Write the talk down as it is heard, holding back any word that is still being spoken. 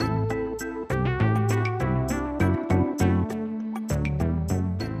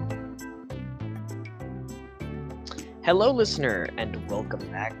Hello, listener, and welcome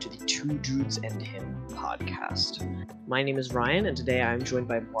back to the Two Dudes and Him podcast. My name is Ryan, and today I'm joined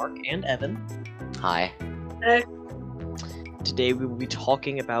by Mark and Evan. Hi. Hey. Today we will be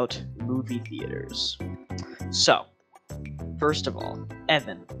talking about movie theaters. So, first of all,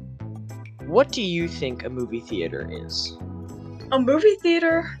 Evan, what do you think a movie theater is? A movie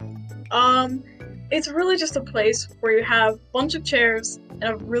theater, it's really just a place where you have a bunch of chairs and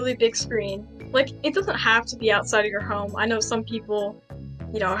a really big screen. Like, it doesn't have to be outside of your home. I know some people,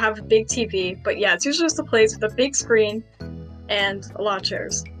 have a big TV, but yeah, it's usually just a place with a big screen and a lot of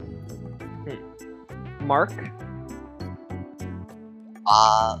chairs. Mark?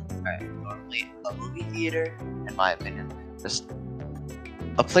 Alright, normally a movie theater, in my opinion, just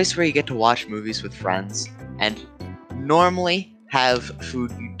a place where you get to watch movies with friends and normally have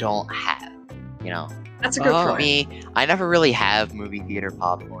food you don't have, That's a good For point. me, I never really have movie theater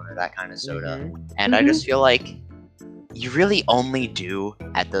popcorn or that kind of soda, and I Mhm. just feel like you really only do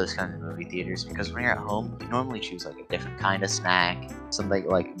at those kind of movie theaters because when you're at home, you normally choose like a different kind of snack, something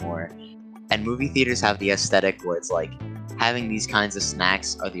like more. And movie theaters have the aesthetic where it's like having these kinds of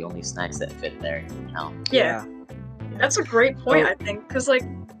snacks are the only snacks that fit there, Yeah, that's a great point, So- I think, because, like,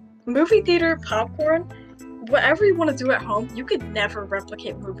 movie theater popcorn, whatever you want to do at home, you could never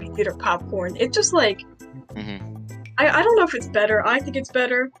replicate movie theater popcorn. It just, like, Mm-hmm. I don't know if it's better. I think it's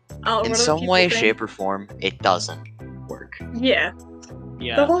better. In some way, shape, or form, it doesn't work. Yeah, the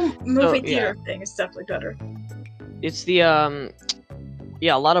Yeah, whole movie So, theater thing is definitely better. it's the, a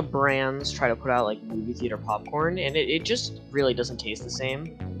lot of brands try to put out, like, movie theater popcorn, and it just really doesn't taste the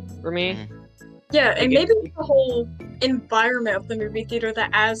same for me. Mhm. Yeah, and Like, maybe it's the whole environment of the movie theater that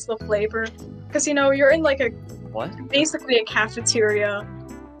adds the flavor. Because, you're in, like, What? basically a cafeteria,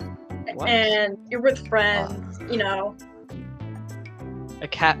 What? and you're with friends,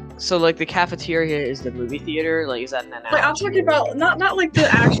 So, like, the cafeteria is the movie theater? Like, is that an analogy? Like, I'm talking about, not like the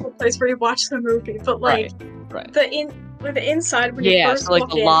actual place where you watch the movie, but, like, Right. the inside when you Yeah, first so, like,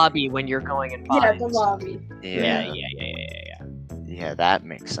 walk the in. lobby when you're going and buying. Yeah, the stuff. lobby. Yeah. Yeah, that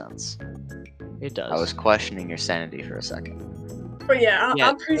makes sense. It does. I was questioning your sanity for a second. But yeah, Yeah,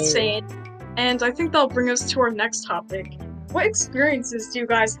 I'm pretty so- sane. And I think that'll bring us to our next topic. What experiences do you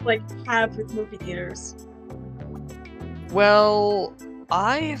guys, like, have with movie theaters? Well,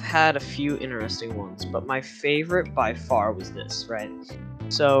 I've had a few interesting ones, but my favorite by far was this, right?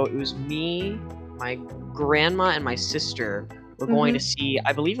 So it was me, my grandma, and my sister were going to see,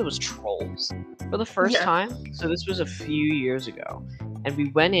 I believe it was Trolls, for the first Yeah. time. So this was a few years ago. And we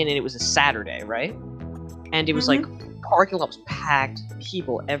went in, and it was a Saturday, right? And it was like, parking lot was packed,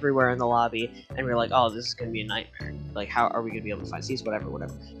 people everywhere in the lobby, and we were like, oh, this is gonna be a nightmare. Like, how are we gonna be able to find seats? Whatever.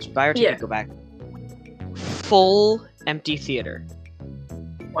 So buy our ticket, Yeah. go back. Full empty theater.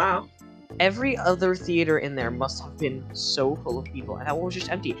 Wow. Every other theater in there must have been so full of people, and that one was just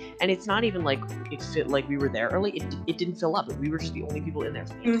empty. And it's not even like it fit like we were there early. It didn't fill up. We were just the only people in there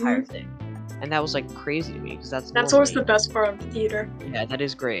for the entire thing, and that was like crazy to me because that's Always the normally- best part of the theater. Yeah, that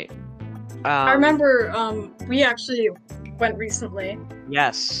is great. I remember we actually went recently,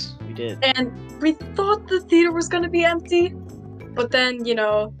 Yes, we did. and we thought the theater was going to be empty, but then,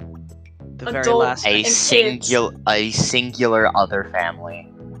 The very adult- last. A And singular other family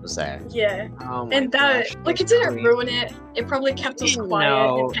was there. yeah. Oh my And that, gosh, like, it that's didn't crazy. ruin it. It probably kept us No,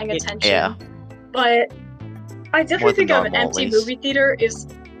 quiet and paying it- attention. Yeah. But I definitely More than think an normal, at empty least. movie theater is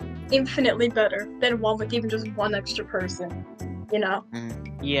infinitely better than one with even just one extra person.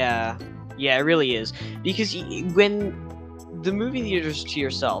 Yeah, it really is because when the movie theater's to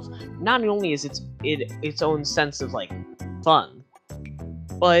yourself, not only is its own sense of like fun,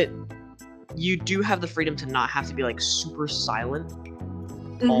 but you do have the freedom to not have to be like super silent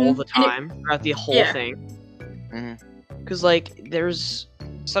all the And it- time throughout the whole Yeah. thing. Mhm. Because like there's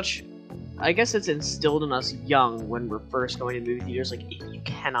such, I guess it's instilled in us young when we're first going to movie theaters. Like you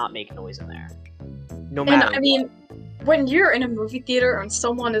cannot make noise in there, no And matter. I mean, when you're in a movie theater and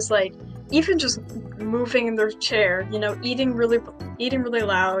someone is like, even just moving in their chair, eating really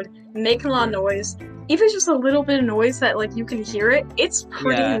loud, making a lot of noise, even just a little bit of noise that like you can hear it, it's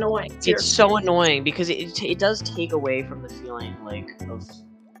pretty Yeah. annoying. to It's so annoying because it does take away from the feeling like of,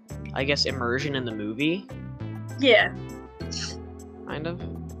 I guess, immersion in the movie, Yeah, kind of.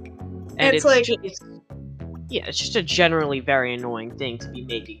 And it's like- it's just a generally very annoying thing to be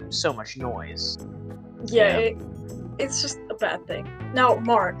making so much noise. yeah, Yeah. it's just a bad thing. Now,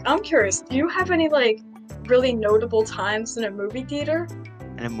 Mark, I'm curious, do you have any like really notable times in a movie theater?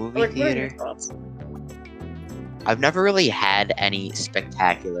 In a movie Like, what are your theater, thoughts? I've never really had any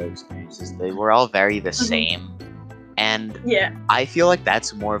spectacular experiences. They were all very the Mhm. same. And Yeah. I feel like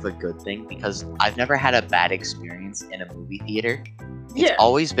that's more of a good thing because I've never had a bad experience in a movie theater. It's Yeah.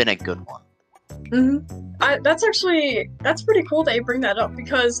 always been a good one. That's pretty cool that you bring that up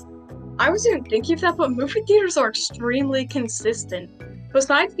because I was even thinking of that, but movie theaters are extremely consistent.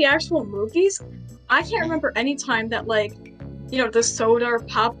 Besides the actual movies, I can't remember any time that the soda or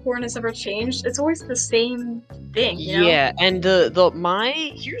popcorn has ever changed. It's always the same thing, you know? Yeah, and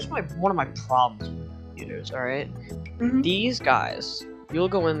here's one of my problems with theaters. All right, Mhm. these guys, you'll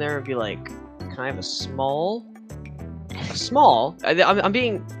go in there and be like, "Can I have a small? I'm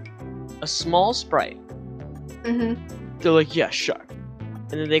being a small Sprite." Mhm. They're like, "Yeah, sure,"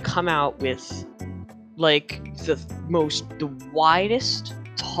 and then they come out with like the widest,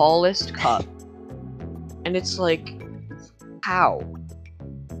 tallest cup, and it's like, how?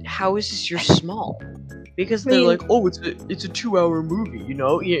 How is this your small? Because they're mean- like, oh, it's a 2-hour movie, you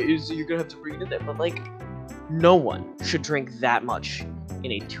know? Yeah, so you're gonna have to bring it in there. But like, no one should drink that much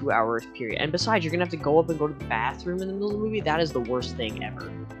in a 2-hour period. And besides, you're gonna have to go up and go to the bathroom in the middle of the movie. That is the worst thing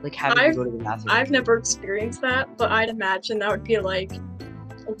ever. Like having to go to the bathroom. I've never experienced that, but I'd imagine that would be like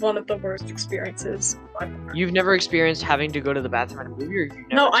one of the worst experiences. You've never experienced having to go to the bathroom in a movie, or you've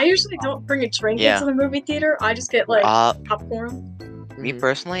never No, I usually don't bring a drink Yeah. into the movie theater. I just get popcorn. Me Mhm.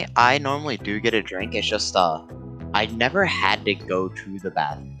 personally, I normally do get a drink. It's just I never had to go to the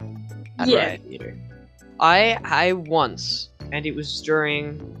bathroom at a Yeah. movie theater. I once, and it was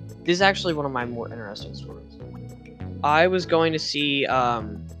during. This is actually one of my more interesting stories. I was going to see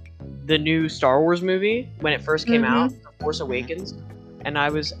the new Star Wars movie when it first came out, The Force Awakens, and I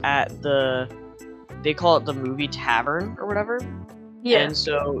was at they call it the movie tavern or whatever. Yeah. And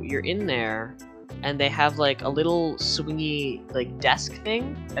so you're in there, and they have like a little swingy like desk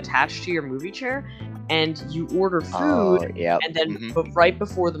thing attached to your movie chair, and you order food. Oh, yeah. And then, but right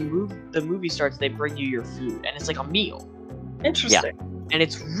before the movie starts, they bring you your food, and it's like a meal, Interesting. and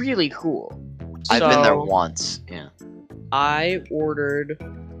it's really cool. I've been there So, once. Yeah. I ordered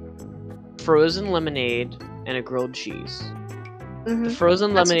frozen lemonade and a grilled cheese. The Mhm.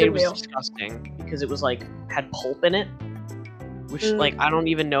 frozen That's a lemonade good was meal. disgusting because it was like had pulp in it, which Mm. like I don't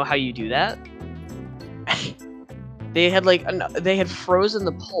even know how you do that. They had frozen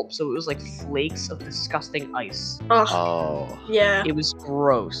the pulp, so it was like flakes of disgusting ice. Ugh. Oh. Yeah. It was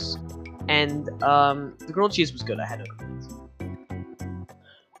gross. And the grilled cheese was good. I had it.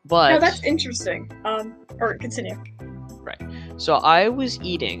 But No, that's interesting. Or continue. so I was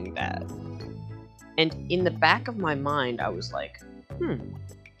eating that, and in the back of my mind, I was like,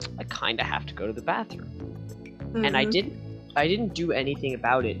 I kind of have to go to the bathroom, and I Mhm. didn't do anything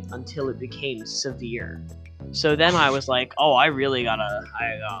about it until it became severe. So then I was like, oh, I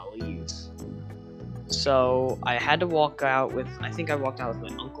gotta leave. So I had to walk out with, I think I walked out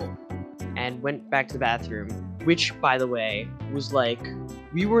with my uncle, and went back to the bathroom, which, by the way, was like,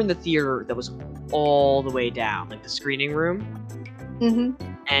 we were in the theater that was all the way down, like the screening room, Mhm.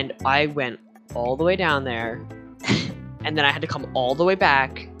 and I went all the way down there, and then I had to come all the way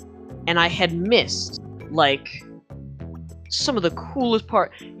back, and I had missed, like, some of the coolest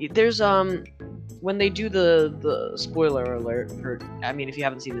part. There's, when they do the spoiler alert for, I mean, if you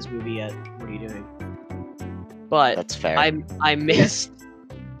haven't seen this movie yet, what are you doing? But That's fair. I missed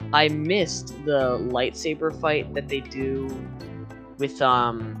the lightsaber fight that they do with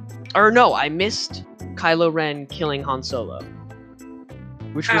I missed Kylo Ren killing Han Solo,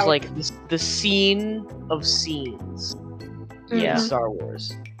 which was Ow. like the scene of scenes Yeah. in Star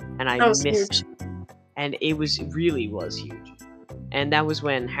Wars, and I That was missed huge. it. And it really was huge. And that was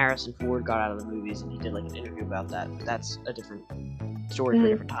when Harrison Ford got out of the movies, and he did like an interview about that. That's a different story for a Mhm.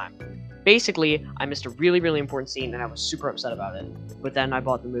 different time. Basically, I missed a really, really important scene, and I was super upset about it. But then I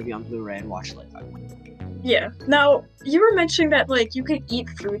bought the movie on Blu-ray and watched it like 5 times. Yeah. Now, you were mentioning that you could eat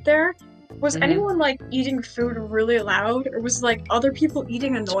food there. Was Mhm. anyone eating food really loud, or was other people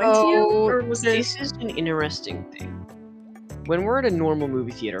eating annoying to you, So, or was it? this is an interesting thing. When we're at a normal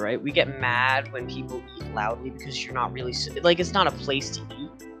movie theater, right, we get mad when people eat loudly because you're not really it's not a place to eat,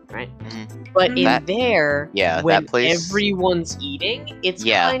 right? Mhm. But in That- there, Yeah, when that place. everyone's eating, it's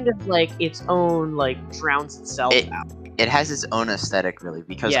Yeah. kind of like its own drowns itself out. It has its own aesthetic, really,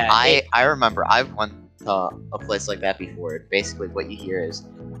 because Yeah, I remember I've went to a place like that before. Basically, what you hear is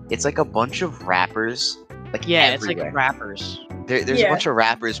it's like a bunch of rappers, Yeah, everywhere. it's like rappers. There's Yeah. a bunch of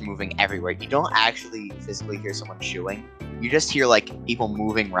rappers moving everywhere. You don't actually physically hear someone chewing. You just hear people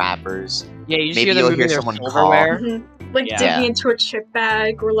moving rappers. Yeah, you just Maybe hear them you'll moving hear their someone silverware. Mhm. Yeah. Digging into a chip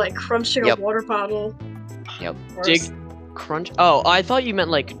bag or crunching Yep. a water bottle. Yep. Gross. Dig, crunch. Oh, I thought you meant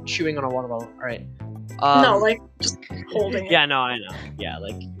chewing on a water bottle. All right. no, like just holding it. Yeah, no, I know. Yeah,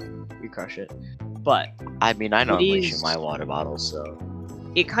 like we crush it, but I mean, I normally shoot is- my water bottles, so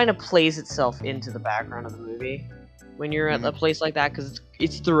it kind of plays itself into the background of the movie when you're at a place like that because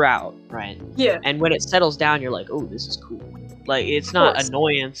it's throughout, right? Yeah. And when it settles down, you're like, oh, this is cool. Like it's not course.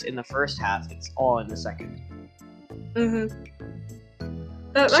 annoyance in the first half; it's all in the second.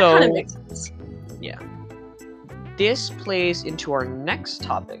 Mm-hmm. That So- kind of makes sense. This plays into our next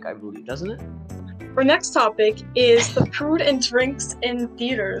topic, I believe, doesn't it? Our next topic is the food and drinks in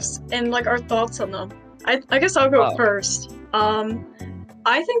theaters and like our thoughts on them. I guess I'll go Oh. first.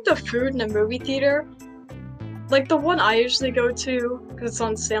 I think the food in a movie theater, like the one I usually go to because it's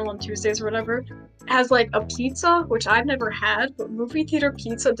on sale on Tuesdays or whatever, has like a pizza, which I've never had, but movie theater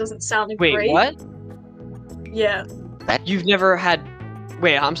pizza doesn't sound Wait, great. what? Yeah. You've never had?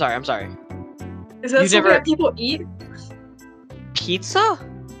 Wait, I'm sorry. Is that You've something never- that people eat? Pizza?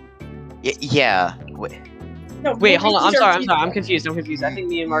 yeah. No. Wait, hold on. I'm movie sorry. theater I'm confused. I think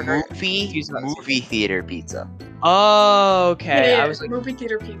me and Mark are. Movie confused about movie theater pizza. Oh, okay. Yeah, I was like, movie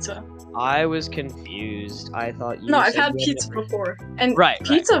theater pizza. I was confused. I thought you. No, I've said had you pizza before, and Right, right.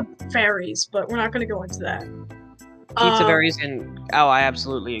 pizza varies, but we're not gonna go into that. Pizza Um, varies, and oh, I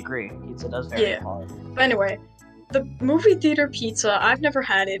absolutely agree. Pizza does vary. Yeah. But anyway, the movie theater pizza, I've never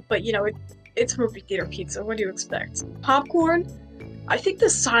had it, but you know, it's movie theater pizza. What do you expect? Popcorn? I think the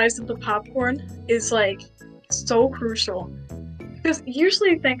size of the popcorn is like so crucial. Because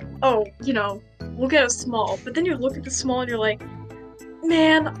usually you think, oh, you know, we'll get a small, but then you look at the small and you're like,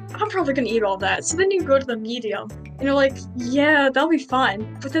 man, I'm probably gonna eat all that. So then you go to the medium and you're like, yeah, that'll be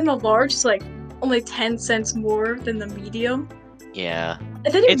fine. But then the large is like only 10 cents more than the medium. Yeah.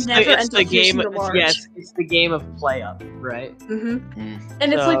 And then you It's never the, it's end the up using game. the large. Yes, it's the game of play up, right? And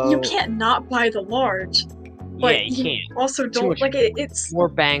it's like you So- can't not buy the large, but yeah, you can't. also Too don't much- like it's. More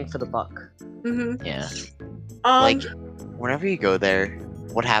bang for the buck. Yeah. Um, Like, whenever you go there,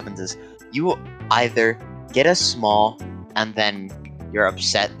 what happens is you either get a small and then you're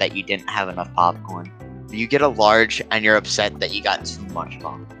upset that you didn't have enough popcorn. Or you get a large and you're upset that you got too much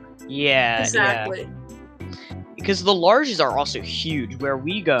popcorn. Yeah, exactly. yeah. Because the larges are also huge. Where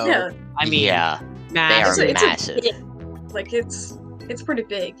we go, Yeah, I mean, yeah, they are massive. It's a massive. like it's pretty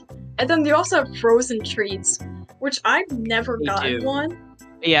big. And then they also have frozen treats, which I've never They gotten do. one.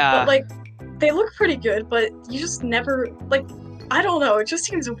 Yeah, But like, they look pretty good, but you just never like. I don't know. It just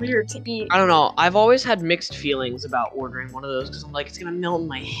seems weird to eat. I don't know. I've always had mixed feelings about ordering one of those because I'm like, it's gonna melt in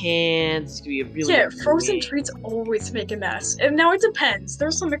my hands. It's gonna be a really Yeah, frozen annoying. treats always make a mess. And now it depends.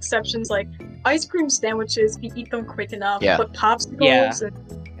 There's some exceptions, like ice cream sandwiches, you eat them quick enough, Yeah. but popsicles,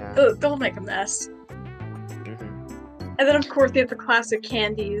 Yeah. they'll make a mess. Mhm. And then, of course, they have the classic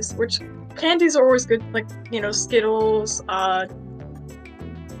candies, which candies are always good, like, you know, Skittles,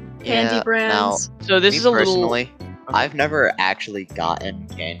 candy Yeah, brands. So this me is a little. personally, I've never actually gotten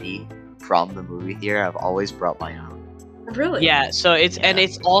candy from the movie theater. I've always brought my own. Really? Yeah. So it's and Yeah.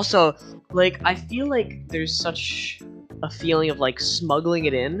 it's also like I feel like there's such a feeling of like smuggling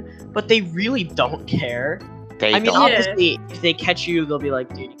it in, but they really don't care. They I mean, don't. Yeah. obviously, if they catch you, they'll be like,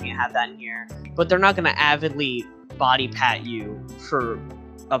 "Dude, you can't have that in here." But they're not gonna avidly body pat you for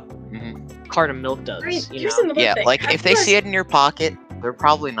a Mhm. carton of milk duds. I mean, You here's know? another Yeah, thing. like Have if you they guys- see it in your pocket, they're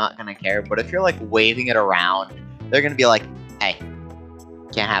probably not gonna care. But if you're like waving it around, they're gonna be like, "Hey,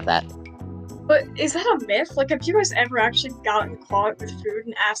 can't have that." But is that a myth? Like, have you guys ever actually gotten caught with food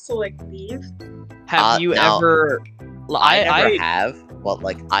and asked to, like, leave? Have you no. ever? I never I have, but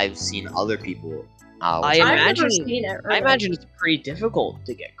like I've seen other people. I I've imagine- never seen it. Or, I like- imagine it's pretty difficult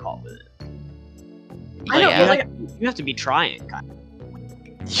to get caught with it. I know, you, but, have, you have to be trying. Kind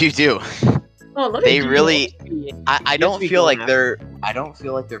you do. Oh, let me They Google really. of. I don't be feel going like they're. I don't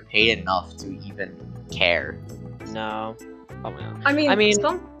feel like they're paid enough to even care. No, probably not. I mean,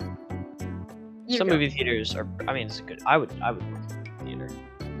 some You go. movie theaters are. I mean, it's a good. I would work in a theater.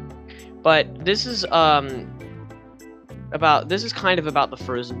 But this is kind of about the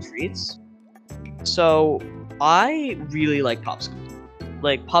frozen treats. So I really like popsicles.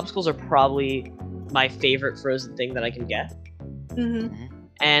 Like popsicles are probably my favorite frozen thing that I can get. Mhm.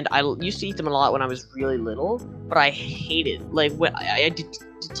 And I used to eat them a lot when I was really little, but I hate it. Like when I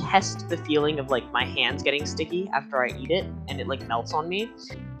detest the feeling of like my hands getting sticky after I eat it, and it like melts on me.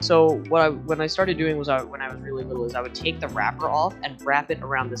 So when I started doing was when I was really little is I would take the wrapper off and wrap it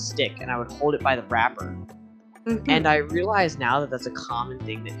around the stick, and I would hold it by the wrapper. Mhm. And I realize now that that's a common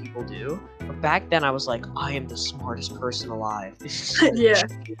thing that people do. But back then I was like, I am the smartest person alive. This is so Yeah.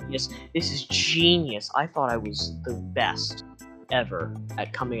 genius. This is genius. I thought I was the best ever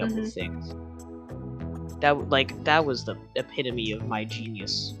at coming up with things. That was the epitome of my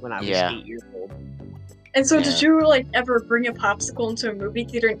genius when I was Yeah. 8 years old. And so, did Yeah. you like ever bring a popsicle into a movie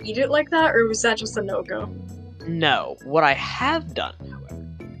theater and eat it like that, or was that just a no-go? No, what I have done, however,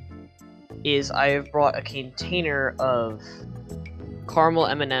 is I have brought a container of caramel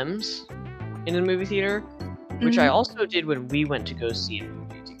M&Ms in the movie theater, which I also did when we went to go see a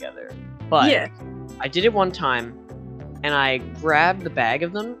movie together. But Yeah. I did it one time, and I grabbed the bag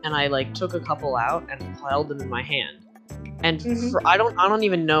of them, and I like took a couple out and piled them in my hand. And Mhm. I don't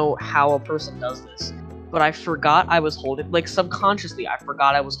even know how a person does this, but I forgot I was holding, like subconsciously, I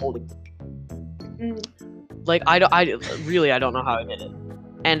forgot I was holding them. Mm. Like I don't know how I did it.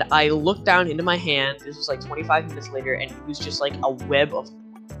 And I looked down into my hand. This was like 25 minutes later, and it was just like a web of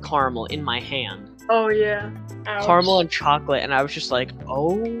caramel in my hand, Oh yeah. Ouch. caramel and chocolate, and I was just like,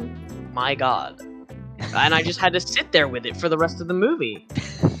 oh my god. And I just had to sit there with it for the rest of the movie.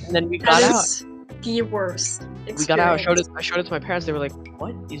 And then we got That out. is the worst. We got out. experience. I showed it to my parents. They were like,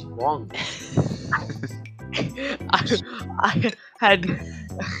 "What is wrong?" I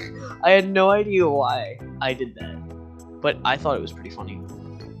had no idea why I did that, but I thought it was pretty funny.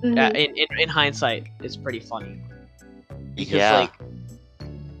 Mhm. Yeah, in hindsight, it's pretty funny. Because Yeah. like,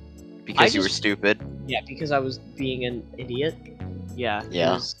 Because I you were just- stupid. yeah, because I was being an idiot. Yeah.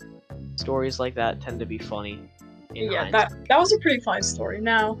 Yeah. 'cause Stories like that tend to be funny. In Yeah, hindsight. that was a pretty fun story.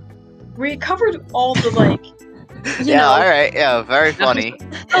 Now, we covered all the like. You Yeah, know, alright, yeah, very funny.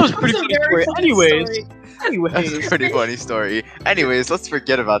 That was a pretty a funny very story. funny Anyways, story. That's a anyways. pretty funny story. Anyways, let's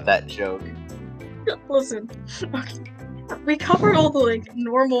forget about that joke. Listen, we covered all the like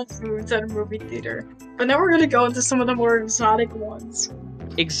normal foods at a movie theater, but now we're gonna go into some of the more exotic ones.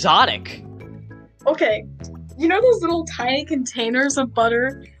 Exotic. Okay, you know those little tiny containers of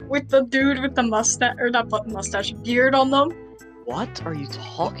butter with the dude with the mustache, or not mustache, beard on them? What are you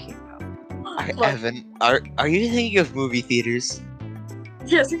talking about? Look, Evan, are you thinking of movie theaters?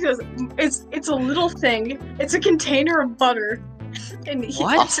 yes, because it's a little thing. It's a container of butter, and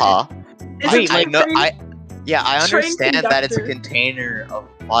What? It's, Uh-huh. it's Wait, a like, no, train- I train understand that it's a conductor. container of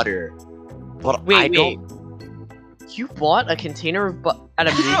butter, but Wait, I wait. don't. You bought a container of at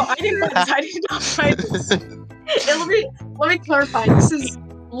a movie? No, I didn't buy this. I did not buy this. And let me clarify. This is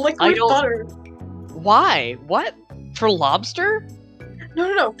liquid don't- butter. Why? What? For lobster?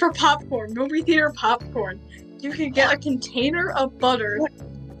 No. For popcorn, movie theater popcorn, you can get a container of butter.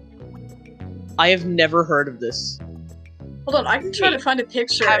 I have never heard of this. Hold on, I can try to find a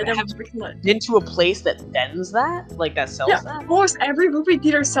picture, Have- and then have- we can let. Been to a place that sends that? Like that sells Yeah, that? almost every movie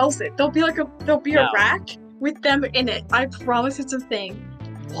theater sells it. There'll be No. a rack with them in it. I promise it's a thing.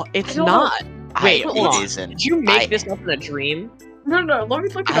 What? It's I don't know. not. Wait, hold on. It isn't. Did you make I- this up in a dream? No, let me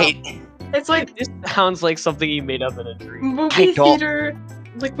look it up. I It's like This sounds like something you made up in a dream. movie don't- theater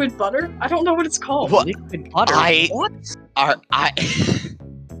liquid butter. I don't know what it's called. What? Liquid butter. I- What? I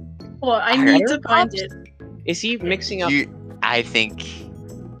Hold on, I I need heard to find of it. Is he mixing up? I think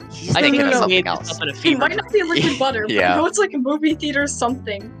he's I No, think thinking no, of no. something made this else. up in a It fever might not be liquid butter, but Yeah. I know it's like a movie theater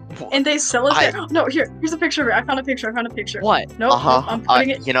something. And they sell it I- there. No, here's a picture of it. I found a picture. What? Nope, Uh-huh. I'm putting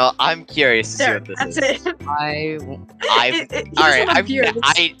it You know, I'm curious to see there. what this That's is. it. I. I've He all doesn't right. have a beard.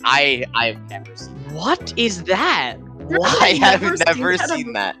 It's- I've never seen. What is that? What? I I've have never never seen that seen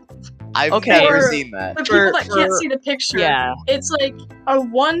on- that. I've Okay. never For- seen that. The people For- that can't for- see the picture, Yeah. it's like a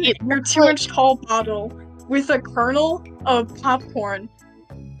 1 It or looks 2 inch tall bottle with a kernel of popcorn,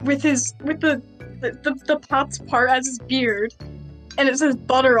 with the pop's part as his beard, and it says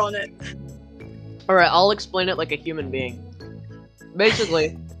butter on it. Alright, I'll explain it like a human being.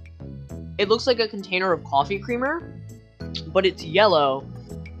 Basically, it looks like a container of coffee creamer, but it's yellow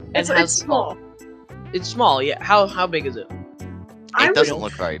and It's has small. It's small, yeah. How big is it? I It would doesn't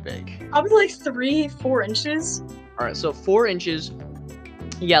look very big. probably like 3-4 inches. Alright, so 4 inches.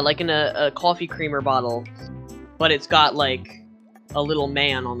 Yeah, like in a coffee creamer bottle, but it's got like a little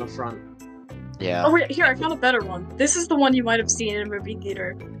man on the front. Yeah. Oh wait, here I found a better one. This is the one you might have seen in a movie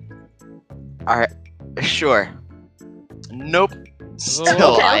theater. All right. Sure. Nope.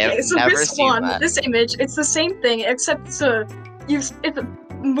 Still, Okay, I have so never this seen one, that. this image, it's the same thing except it's a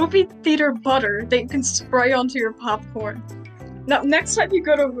movie theater butter that you can spray onto your popcorn. Now, next time you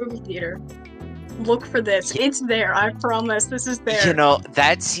go to a movie theater, look for this. It's there. I promise. This is there. You know,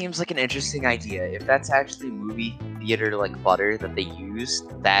 that seems like an interesting idea. If that's actually movie theater like butter that they use,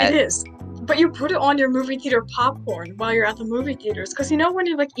 that It is. But you put it on your movie theater popcorn while you're at the movie theaters, because you know when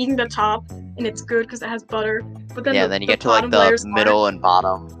you're like eating the top and it's good because it has butter, but then yeah, the, then you the get to like bottom layers the aren't. middle and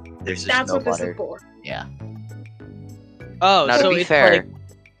bottom. There's just That's no what this butter. is for. Yeah. Oh, Now so to be it's fair,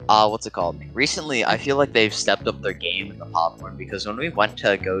 like what's it called? Recently, I feel like they've stepped up their game in the popcorn because when we went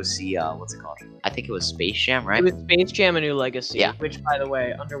to go see what's it called? I think it was Space Jam, right? it was Space Jam: A New Legacy, Yeah. which, by the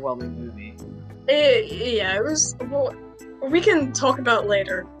way, underwhelming movie. Yeah, it was. Well, we can talk about it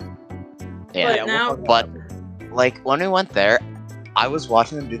later. Yeah, But now- talk but about it. like when we went there, I was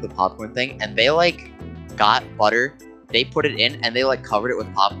watching them do the popcorn thing, and they like got butter, they put it in, and they like covered it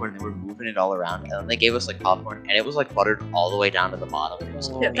with popcorn, and they were moving it all around, and then they gave us like popcorn, and it was like buttered all the way down to the bottom. It was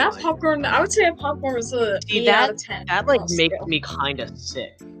Oh Yeah, that my- popcorn. I would say that popcorn was a See, 8 that- out of 10. that like on a makes scale. me kind of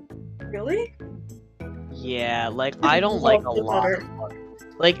sick. Really? Yeah, like I don't Love like a the lot butter. of butter.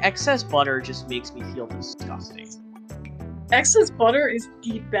 Like excess butter just makes me feel disgusting. Excess butter is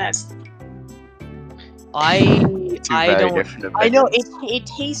the best. I Two I very don't. different I know opinions. it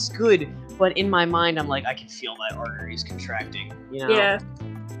tastes good, but in my mind I'm like I can feel my arteries contracting. You know. Yeah.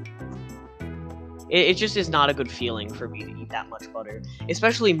 It just is not a good feeling for me to eat that much butter,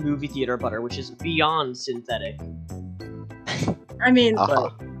 especially movie theater butter, which is beyond synthetic. I mean, Uh-huh.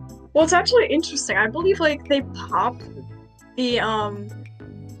 well, it's actually interesting. I believe like they pop the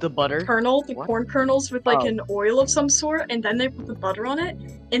The butter. kernel, the What? corn kernels with like Oh. an oil of some sort, and then they put the butter on it,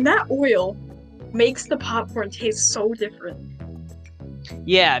 and that oil makes the popcorn taste so different.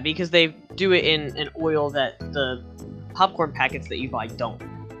 Yeah, because they do it in an oil that the popcorn packets that you buy don't.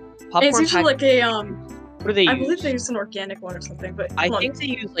 And it's usually like a what do they I use? believe they use an organic one or something, but I come on. think they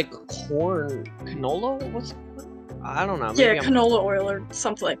use like corn canola. What's I don't know. Yeah, maybe I'm- canola oil or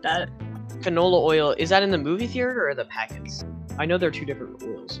something like that. canola oil. Is that in the movie theater or the packets? I know they're two different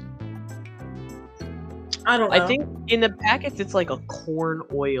oils. I don't know. I think in the packets it's like a corn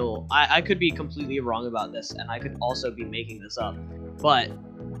oil. I could be completely wrong about this, and I could also be making this up, but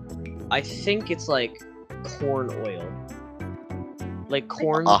I think it's like corn oil. Like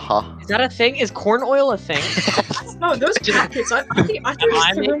corn. Uh-huh. Is that a thing? Is corn oil a thing? No, those Just- packets. I think I Am I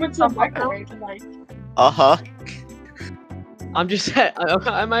just threw them making into the stuff up now? microwave and like. Uh-huh. I'm just.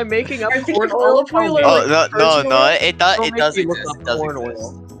 Am I making up I think corn it's oil? olive oil or, Oh like, no, virgin no, oil? it Don't it make does me look exist. up It does corn exist.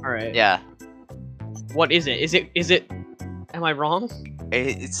 oil. All right. Yeah, What is it? Is it? Am I wrong?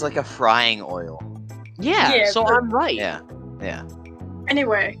 it's like a frying oil. Yeah. Yeah, so but- I'm right. Yeah, yeah.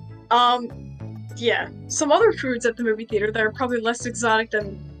 Anyway, yeah, some other foods at the movie theater that are probably less exotic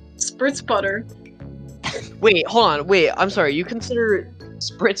than spritz butter. Wait, hold on. Wait, I'm sorry. You consider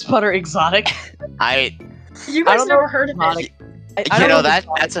spritz butter exotic? I You I guys don't know never heard of exotic- it? I you don't know if that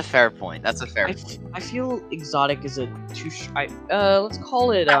exotic- that's a fair point. That's a fair I, point. I feel exotic is a too. Let's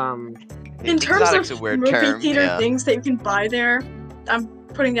call it In terms Exotic's of a weird movie term. theater Yeah. things that you can buy there, I'm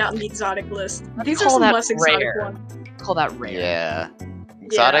putting that on the exotic list. These are call some that less exotic rare. ones. call that rare. Yeah.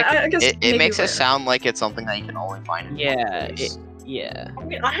 Exotic. I guess it maybe makes rare. it sound like it's something that you can only find in one Yeah. place. Yeah. I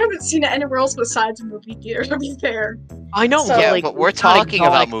mean, I haven't seen it anywhere else besides a movie theater, to be fair. I know. So- Yeah, like, but we're it's not talking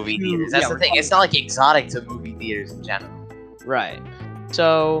about exotic movie to- theaters. That's yeah, the we're thing. It's not like exotic to movie theaters in general. Right.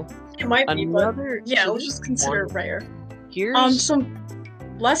 So It might be, but another. yeah, so let's just consider it rare. Here's. Some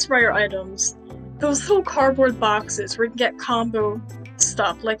less rare items. Those little cardboard boxes where you can get combo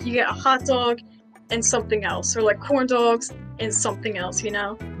stuff. Like you get a hot dog and something else, or like corn dogs and something else. You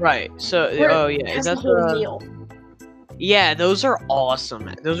know, Right. So. Where Oh yeah. Is it's that the whole the? meal. Yeah, those are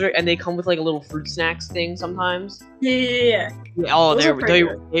awesome. Those are, and they come with like a little fruit snacks thing sometimes. Yeah. Yeah, oh, Those are pretty they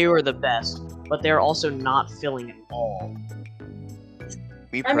good. they were the best, but they're also not filling at all.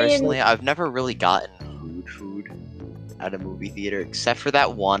 Me I mean- personally, I've never really gotten food at a movie theater except for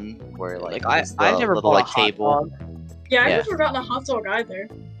that one where like, Like there's the I've never little bought like a hot table. dog, Yeah, I've Yeah. never gotten a hot dog either.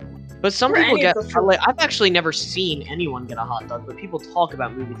 but some Or people any of get. the fruit. Like, I've actually never seen anyone get a hot dog, but people talk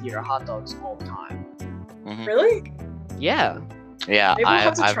about movie theater hot dogs all the time. Mhm. Really? Yeah. Yeah, Maybe we'll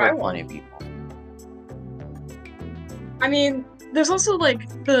have to I've try heard one. plenty of people. I mean, there's also like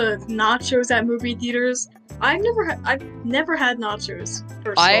the nachos at movie theaters. I've never had nachos. First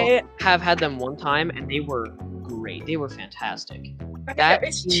of all. I have had them one time, and they were great. They were fantastic. I think that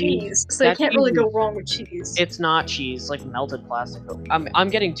it's cheese- cheese, so you that can't really cheese- go wrong with cheese. It's not cheese, like melted plastic. I'm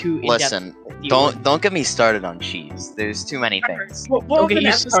getting too in Listen, don't get me started on cheese. There's too many things. We'll Don't have get an you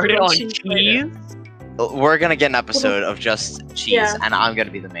episode started on cheese cheese. later. We're gonna get an episode of just cheese, Yeah. and I'm gonna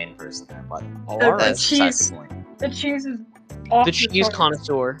be the main person there. But Oh, The- all right. that's besides cheese. the point. The cheese is off The cheese charts.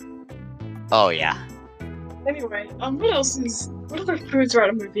 connoisseur. Oh yeah. Anyway, what other foods are at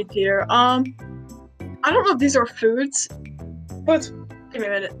a movie theater? I don't know if these are foods, but give me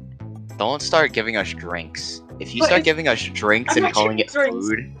a minute. Don't start giving us drinks. If you But start it's- giving us drinks I'm and not calling giving it drinks.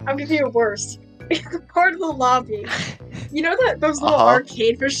 food, I'll give you a worse. It's part of the lobby. You know that those little Uh-huh.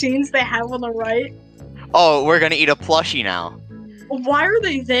 arcade machines they have on the right? oh, we're gonna eat a plushie now. Why are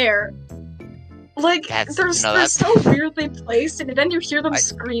they there? Like That's- they're no, so weirdly placed, and then you hear them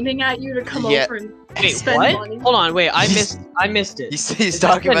screaming at you to come Yeah. over and Wait, spend what? money. Hold on, wait. I missed it. He's Is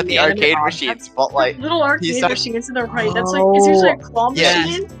talking that about the an arcade animated machines, but like, Little arcade he's talking- machines to the right. That's like it's usually a claw Yeah.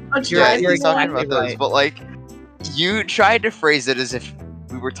 machine, A You're- Yeah, drive-in you're he's talking exactly about those, right. but like, you tried to phrase it as if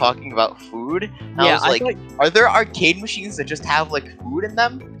we were talking about food. And I was like, thought- are there arcade machines that just have like food in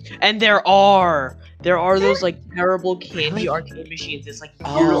them? and there are those like terrible candy Really? arcade machines. It's like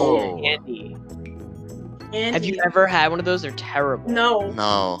Oh. yellow candy. And Have you ever had one of those? They're terrible. No.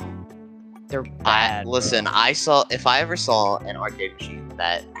 No. They're bad. Listen, if I ever saw an arcade machine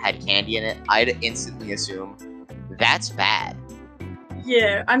that had candy in it, I'd instantly assume that's bad.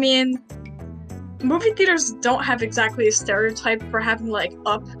 Yeah, I mean, movie theaters don't have exactly a stereotype for having like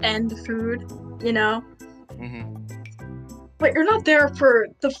up-end food, you know? Hmm. But you're not there for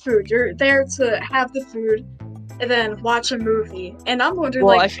the food. You're there to have the food and then watch a movie. And I'm wondering,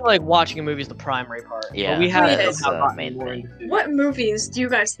 Well, I like, feel like watching a movie is the primary part. Yeah, but we have that's somehow the gotten main more thing. into food. what movies do you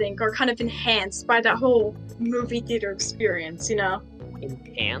guys think are kind of enhanced by that whole movie theater experience, you know?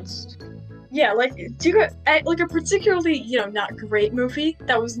 Enhanced? Yeah, like, do you got like a particularly, you know, not great movie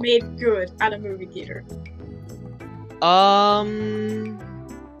that was made good at a movie theater?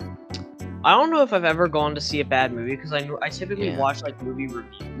 I don't know if I've ever gone to see a bad movie because I typically Yeah. watch like movie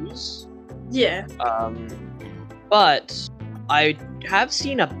reviews. Yeah. But I have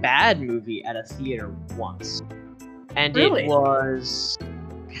seen a bad movie at a theater once, and Really? it was.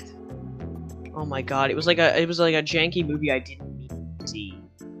 Oh my god! It was like a janky movie I didn't mean to see.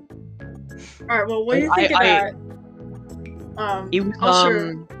 Alright, well, what do you I- think of I- that? It was I'll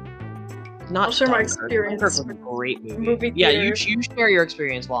share- not. I'll share my Dunkirk. experience Dunkirk was a with great movie. movie Yeah, theater. you share your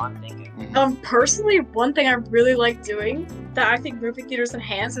experience while I'm thinking. Personally, one thing I really like doing that I think movie theaters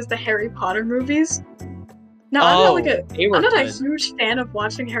enhance is the Harry Potter movies. Now, They were I'm not a good. huge fan of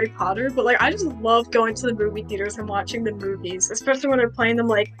watching Harry Potter, but like I just love going to the movie theaters and watching the movies, especially when they're playing them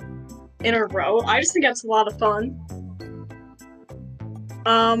like in a row. I just think that's a lot of fun.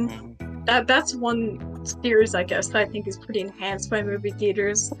 That's one series I guess that I think is pretty enhanced by movie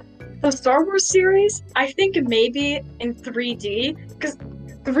theaters. The Star Wars series, I think maybe in 3D, because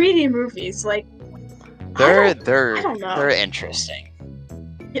 3D movies like I don't know. They're interesting.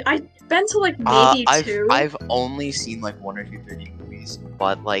 I've been to like maybe two. I've only seen like 1 or 2 3D movies,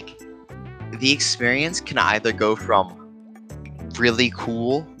 but like the experience can either go from really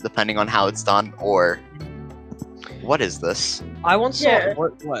cool, depending on how it's done, or what is this? I once saw Yeah.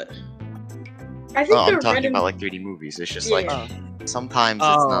 what? I think Oh, they're I'm talking random. about like 3D movies. It's just Yeah. like Oh. sometimes it's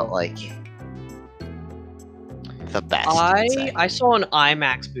Oh. not like the best. you could say. I saw an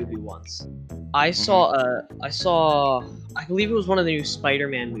IMAX movie once. I saw I believe it was one of the new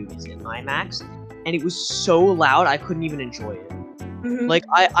Spider-Man movies in IMAX, and it was so loud I couldn't even enjoy it. Mhm. Like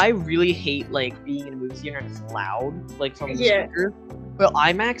I really hate like being in a movie theater and it's loud, like from the Yeah. speaker. But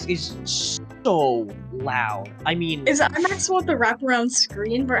IMAX is so loud. I mean, Is IMAX one with the wraparound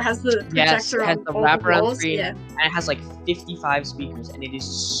screen where it has the projector Yes, it has on the all wraparound walls? screen. Yeah. and it has like 55 speakers, and it is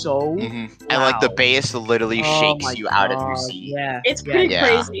so Mhm. And like the loud. bass literally Oh shakes my you out of your God, seat. Yeah, It's pretty Yeah.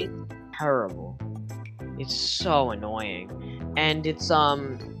 crazy. terrible. It's so annoying, and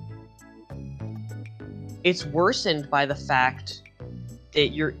it's worsened by the fact that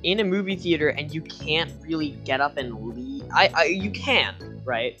you're in a movie theater and you can't really get up and leave. You can,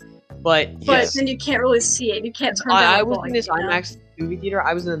 right? But But Yes. then you can't really see it. You can't turn down I the was in volume, this you know? IMAX movie theater.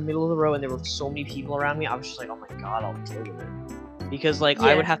 I was in the middle of the row, and there were so many people around me. I was just like, "Oh my god, I'll deal with it," because like I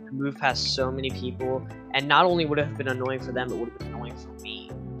Yeah. would have to move past so many people, and not only would it have been annoying for them, it would have been annoying for me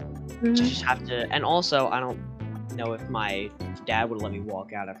to Mhm. just have to. And also, I don't know if my dad would let me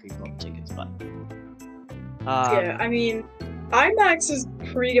walk out after he bought the tickets, but Yeah, I mean, IMAX is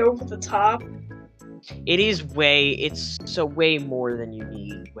pretty over the top. it is it's so way more than you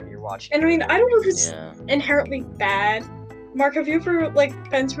need when you're watching. And I mean, I don't know if it's Yeah. inherently bad. Mark, have you ever like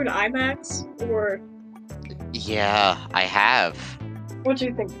been to an IMAX, or Yeah, I have. what do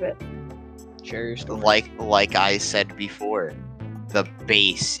you think of it? Share your story. Like I said before, the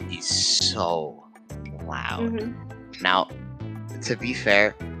bass is so loud. Mhm. Now, to be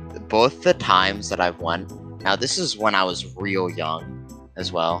fair, both the times that I've went, now this is when I was real young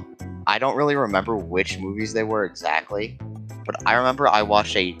as well. I don't really remember which movies they were exactly, but I remember I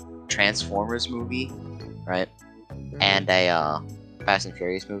watched a Transformers movie, right? Mhm. And a Fast and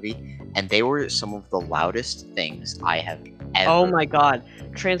Furious movie, and they were some of the loudest things I have ever. Oh my god,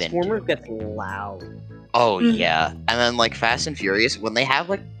 Transformers gets loud. Oh Mhm. yeah, and then like Fast and Furious, when they have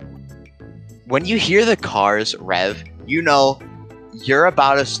like, when you hear the cars rev, you know you're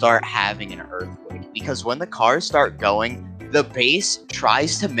about to start having an earthquake, because when the cars start going, the bass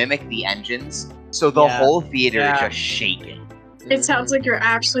tries to mimic the engines, so the Yeah. whole theater Yeah. is just shaking. It sounds like you're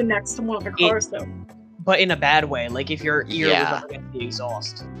actually next to one of the cars, though. But in a bad way, like if your ear was Yeah. up against the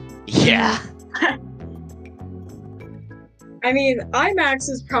exhaust. Yeah. I mean, IMAX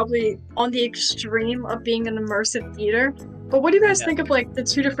is probably on the extreme of being an immersive theater. But what do you guys Yeah. think of like the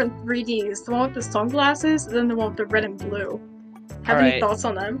two different 3Ds? The one with the sunglasses and then the one with the red and blue. Have any Alright. thoughts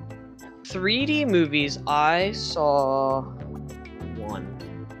on them? 3D movies, I saw one.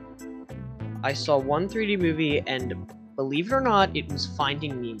 I saw one 3D movie, and believe it or not, it was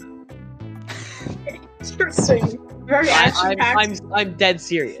Finding Nemo. Interesting. Very action-packed. I'm dead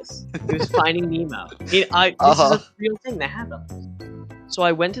serious. It was Finding Nemo. This is Uh-huh. a real thing that happened. So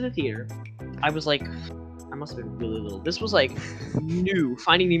I went to the theater. I was like, I must have been really little. This was like new.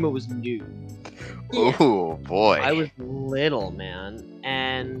 Finding Nemo was new. Yeah. Oh boy. I was little, man.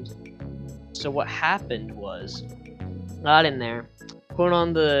 And so what happened was, got in there, put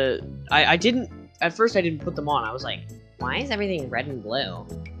on the. I didn't. At first, I didn't put them on. I was like, why is everything red and blue?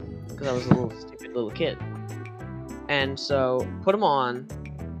 Because I was a little stupid little kid. And so put them on,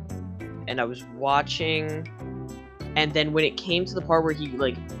 and I was watching. And then when it came to the part where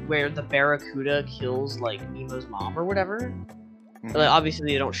where the barracuda kills like Nemo's mom or whatever, Mhm. like,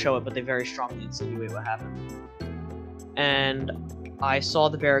 obviously they don't show it, but they very strongly insinuate what happened. And I saw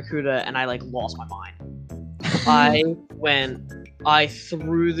the barracuda, and I like lost my mind. I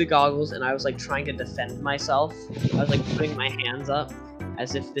threw the goggles, and I was like trying to defend myself. I was like putting my hands up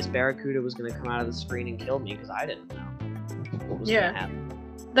as if this barracuda was gonna come out of the screen and kill me, because I didn't know what was Yeah. gonna happen.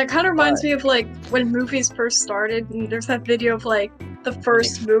 That kind of reminds me of like when movies first started, and there's that video of like the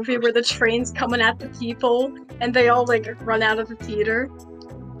first movie where the train's coming at the people and they all like run out of the theater.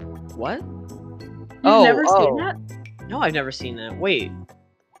 What? You've never seen that? No, I've never seen that. Wait.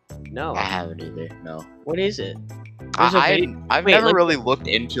 No. I haven't either. No. What is it? There's a I've wait, never like- really looked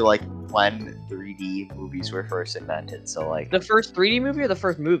into like when 3D movies were first invented. So like. The first 3D movie or the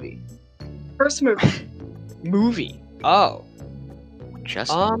first movie? First movie. Movie. Oh.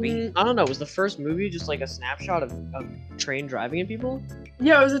 Just movie? I don't know. Was the first movie just like a snapshot of train driving at people?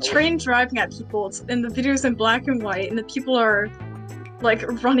 Yeah, it was a train driving at people, and the video's in black and white, and the people are like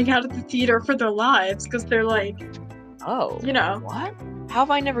running out of the theater for their lives because they're like, Oh. you know. What? How have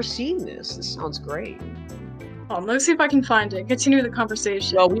I never seen this? This sounds great. Let me see if I can find it. Continue the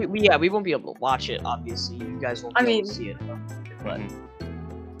conversation. Well, we won't be able to watch it. Obviously, you guys won't be able to see it. But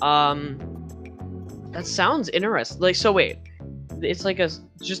that sounds interesting. Like, so wait, it's like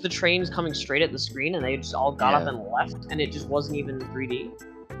just the trains coming straight at the screen, and they just all got up Yeah. and left, and it just wasn't even 3D.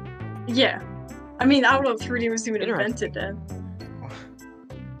 Yeah. I mean, I don't know if 3D was even Interesting. invented then.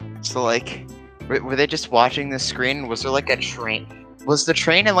 So like, were they just watching the screen? Was there like a train? Was the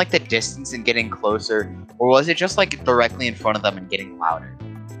train in like the distance and getting closer, or was it just like directly in front of them and getting louder?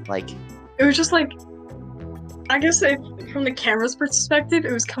 Like, It was just like, I guess from the camera's perspective,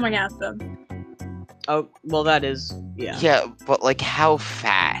 it was coming at them. Oh, well, that is yeah, but like how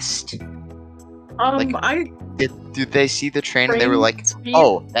fast? Like- I Did they see the train and they were train like, speed-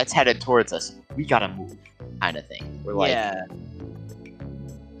 oh, that's headed towards us. We gotta move, kind of thing. We're like, yeah.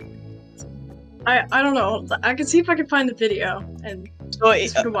 I don't know. I can see if I can find the video and So we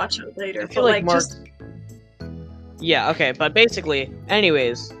can watch it later. I But feel like Mark. just Yeah. Okay. But basically,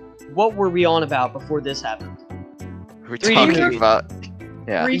 anyways, what were we on about before this happened? we're 3D talking movies. about,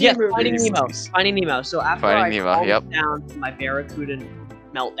 yeah. 3D Yes, movies. Finding Nemo. movies. Finding Nemo. So after Finding I Nemo, calmed yep. down from my barracuda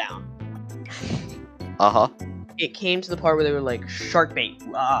meltdown, Uh-huh. it came to the part where they were like shark bait,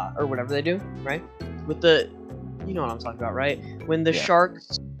 or whatever they do, right? With the, you know what I'm talking about, right? When the Yeah.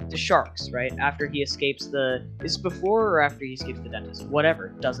 sharks, right? After he escapes is it before or after he escapes the dentist? Whatever,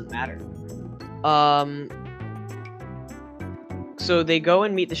 doesn't matter. So they go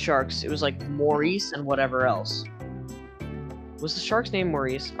and meet the sharks. It was like Maurice and whatever else. Was the shark's name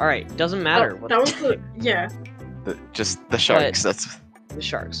Maurice? All right, doesn't matter. that was the yeah. Just the sharks. That's The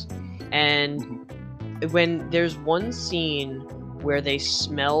sharks. And when there's one scene where they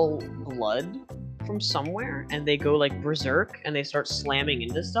smell blood from somewhere and they go like berserk and they start slamming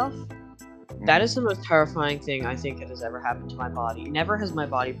into stuff, that is the most terrifying thing I think that has ever happened to my body. Never has my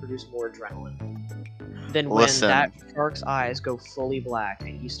body produced more adrenaline than when Listen. that shark's eyes go fully black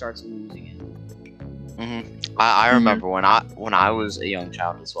and he starts losing it. I remember when I was a young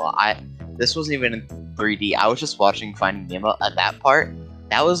child as well. This wasn't even in 3D. I was just watching Finding Nemo at that part.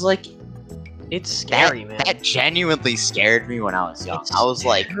 That was like It's scary, man. that genuinely scared me when I was young. It's I was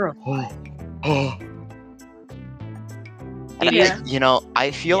like, terrifying. oh. And Yeah.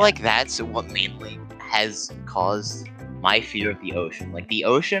 I feel Yeah. like that's what mainly has caused my fear of the ocean. Like the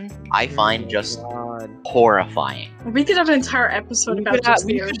ocean, I find Oh, just God. horrifying. We could have an entire episode We about could, just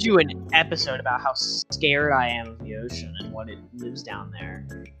we the could ocean. do an episode about how scared I am of the ocean and what it lives down there.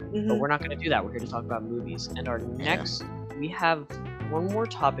 But Mhm. we're not going to do that. We're here to talk about movies. And our next, we have one more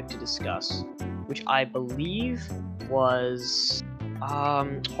topic to discuss, which I believe was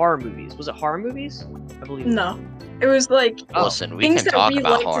horror movies. Was it horror movies? I believe. No, it was like Oh. Listen, we things can that talk we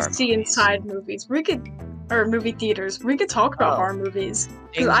about like horror to see movies. inside movies. Or movie theaters. We could talk about Oh. horror movies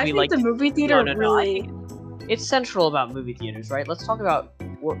because Things I we think like the to- movie theater no, I really. It's central about movie theaters, right? Let's talk about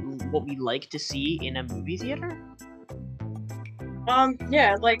what we like to see in a movie theater.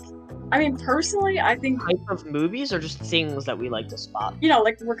 Yeah, like, I mean, personally, I think, Type of movies or just things that we like to spot. you know,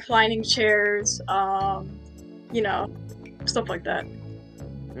 like reclining chairs, you know, stuff like that.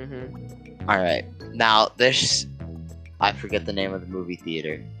 Mm-hmm. All right, now this, I forget the name of the movie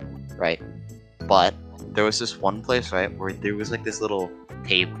theater, right? But there was this one place, right, where there was like this little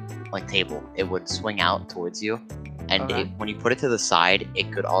table. It would swing out towards you, and Okay. when you put it to the side,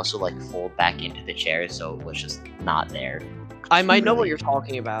 it could also like fold back into the chair, so it was just not there. I might know what Really? you're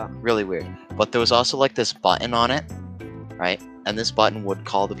talking about. Really weird. But there was also like this button on it, right? And this button would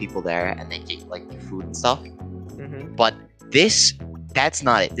call the people there, and they get like food and stuff. Mm-hmm. But that's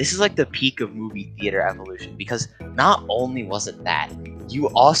not it. This is like the peak of movie theater evolution, because not only was it that, you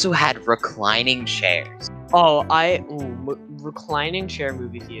also had reclining chairs. Oh, reclining chair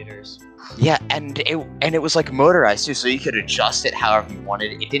movie theaters. Yeah, and it was like motorized too, so you could adjust it however you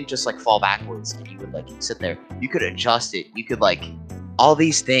wanted. It didn't just like fall backwards and you would like sit there. You could adjust it. You could like all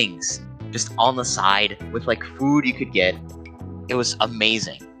these things just on the side with like food you could get. It was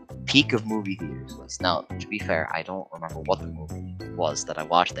amazing. Peak of movie theaters was. Now, to be fair, I don't remember what the movie was that I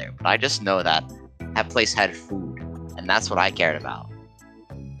watched there, but I just know that that place had food, and that's what I cared about.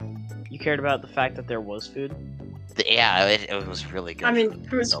 You cared about the fact that there was food. Yeah, it was really good. I mean, food,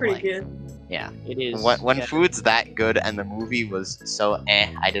 food's so, pretty like, good. Yeah. It is. When yeah. food's that good and the movie was so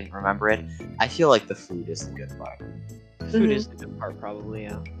I didn't remember it, I feel like the food is the good part. Food Mhm. is the good part, probably.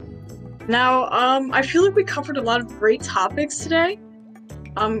 Yeah. Now, I feel like we covered a lot of great topics today.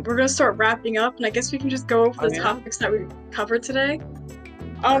 We're gonna start wrapping up, and I guess we can just go over Oh, the yeah? topics that we covered today.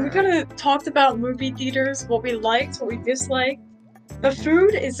 We kind of talked about movie theaters, what we liked, what we disliked. The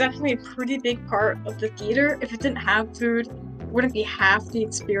food is definitely a pretty big part of the theater. If it didn't have food, it wouldn't be half the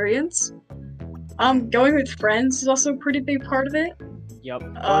experience. Going with friends is also a pretty big part of it. Yep.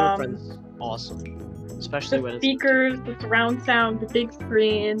 Going with Um, friends is awesome, especially The when it's speakers, the surround sound, the big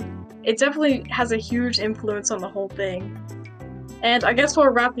screen. It definitely has a huge influence on the whole thing. And I guess while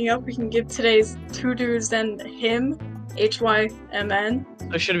we're wrapping up, we can give today's Two Dudes and Him, HYMN.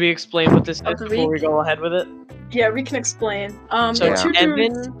 So should we explain what this is Of the before we week? go ahead with it? Yeah, we can explain. So the two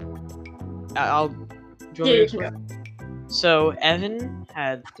Evan, dudes. I'll. Do you want Yeah, me you to can explain? So Evan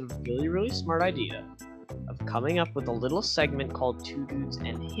had the really smart idea of coming up with a little segment called Two Dudes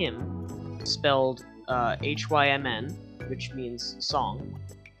and Him, spelled HYMN, which means song.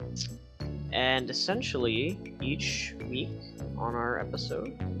 And essentially, each week on our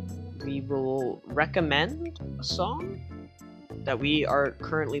episode, we will recommend a song that we are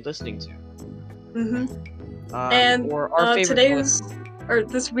currently listening to. Mm-hmm. And, or our favorite today's- song. Or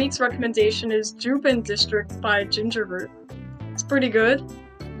this week's recommendation is Jubin District by Gingerroot. It's pretty good.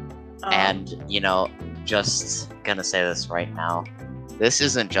 And just gonna say this right now. This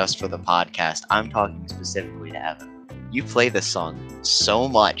isn't just for the podcast. I'm talking specifically to Evan. You play this song so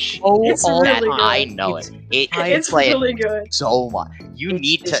much Oh, It's all that really good. I know It's- it. I- You it's play really it good. so much. You It's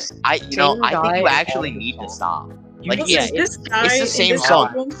need to. this I same think guy you and actually all the need to songs. stop. You Like, Listen, yeah, this guy It's the in same this song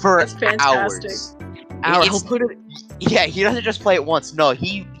album for is fantastic. hours. He'll It's- put it. Yeah, he doesn't just play it once. No,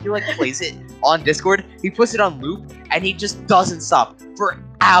 he like plays it on Discord. He puts it on loop, and he just doesn't stop for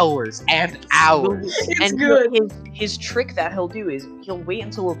hours and hours. It's and good. His trick that he'll do is he'll wait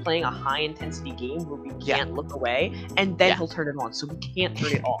until we're playing a high intensity game where we Yeah. can't look away, and then Yeah. he'll turn it on, so we can't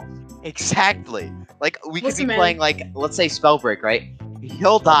turn it off. Exactly. Like we could Listen, be man. playing like let's say Spellbreak, right?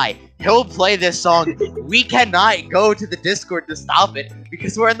 He'll die. He'll play this song. We cannot go to the Discord to stop it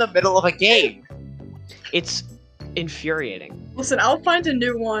because we're in the middle of a game. It's infuriating. Listen, I'll find a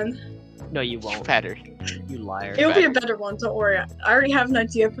new one. No, you won't. Better. You liar. It'll be a better one, don't worry. I already have an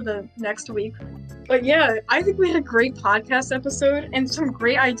idea for the next week. But yeah, I think we had a great podcast episode and some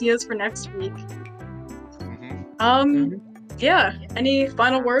great ideas for next week. Mhm. Yeah. Any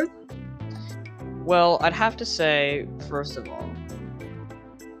final words? Well, I'd have to say, first of all,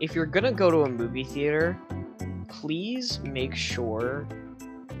 if you're gonna go to a movie theater, please make sure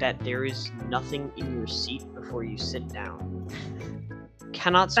that there is nothing in your seat before you sit down.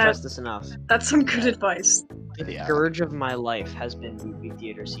 Cannot stress this enough. That's some good advice. The Yeah. scourge of my life has been movie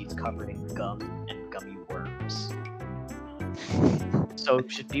theater seats covered in gum and gummy worms. So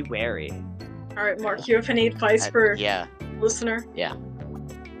just be wary. All right, Mark, you have any advice for Yeah. listener?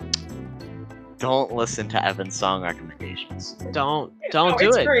 don't listen to Evan's song recommendations. Don't No, do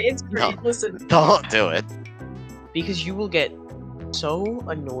it's it great. It's great. No. Listen. Don't do it. because you will get so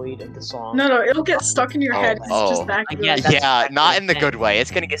annoyed at the song. No, it'll get stuck in your head. It's Oh. just that Yeah, good. that's Yeah, exactly not what in the I'm good way.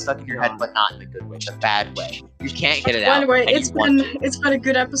 It's gonna get stuck in your head, No. but not in the good way, the bad way. You can't get it Well, out. anyway, and it's you want been a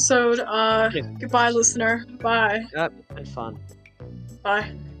good episode. Goodbye, listener. Bye. Yep, it's been fun.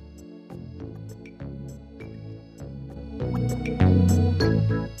 Bye.